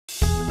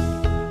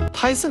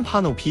Taicenn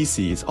Panel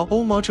PCs are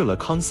all modular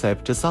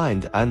concept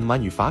designed and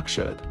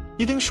manufactured.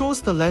 It ensures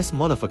the less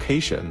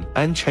modification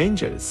and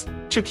changes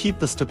to keep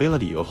the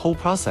stability of whole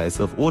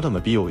process of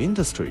automobile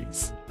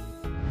industries.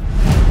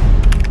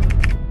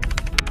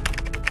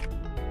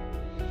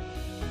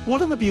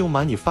 Automobile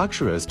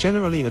manufacturers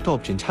generally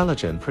adopt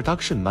intelligent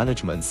production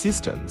management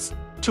systems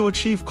to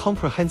achieve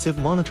comprehensive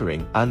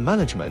monitoring and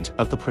management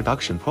of the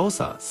production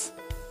process.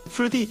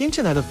 Through the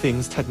Internet of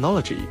Things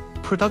technology,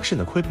 production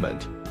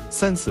equipment,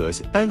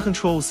 sensors, and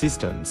control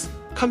systems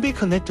can be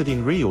connected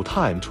in real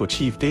time to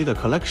achieve data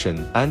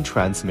collection and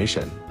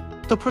transmission.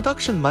 The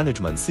production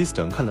management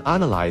system can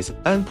analyze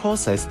and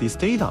process this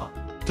data,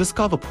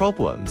 discover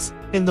problems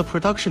in the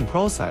production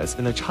process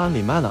in a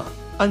timely manner,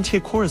 and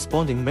take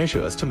corresponding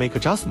measures to make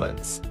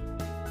adjustments.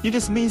 It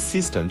is a means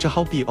system to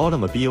help the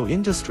automobile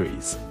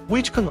industries,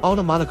 which can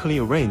automatically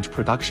arrange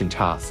production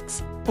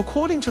tasks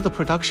according to the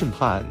production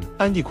plan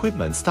and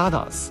equipment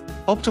status,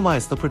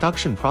 optimize the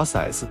production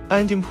process,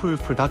 and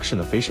improve production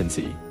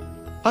efficiency.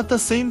 At the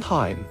same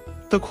time,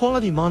 the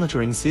quality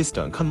monitoring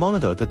system can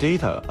monitor the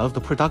data of the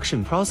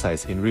production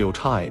process in real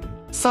time,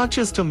 such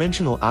as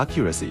dimensional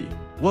accuracy,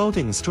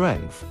 welding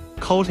strength,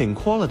 coating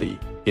quality,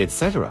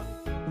 etc.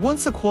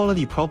 Once a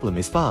quality problem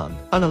is found,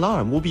 an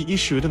alarm will be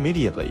issued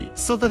immediately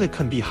so that it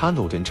can be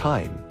handled in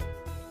time.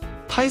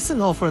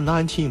 Taicenn offers a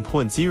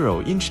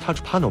 19.0-inch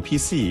touch panel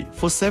PC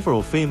for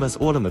several famous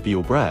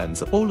automobile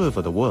brands all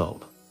over the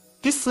world.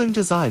 This slim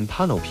design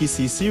Panel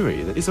PC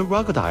series is a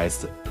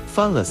ruggedized,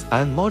 fanless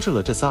and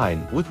modular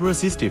design with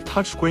resistive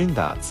touchscreen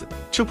DATs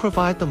to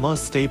provide the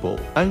most stable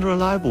and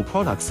reliable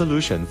product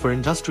solution for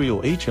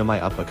industrial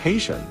HMI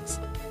applications.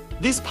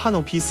 This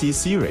Panel PC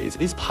series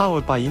is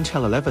powered by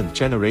Intel 11th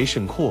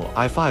generation Core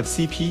i5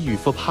 CPU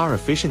for power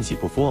efficiency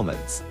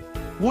performance.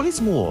 What is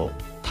more,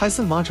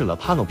 Taicenn modular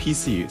panel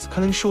PCs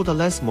can ensure the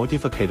less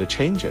modified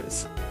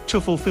changes to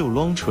fulfill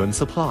long-term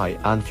supply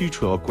and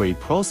future upgrade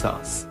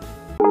process.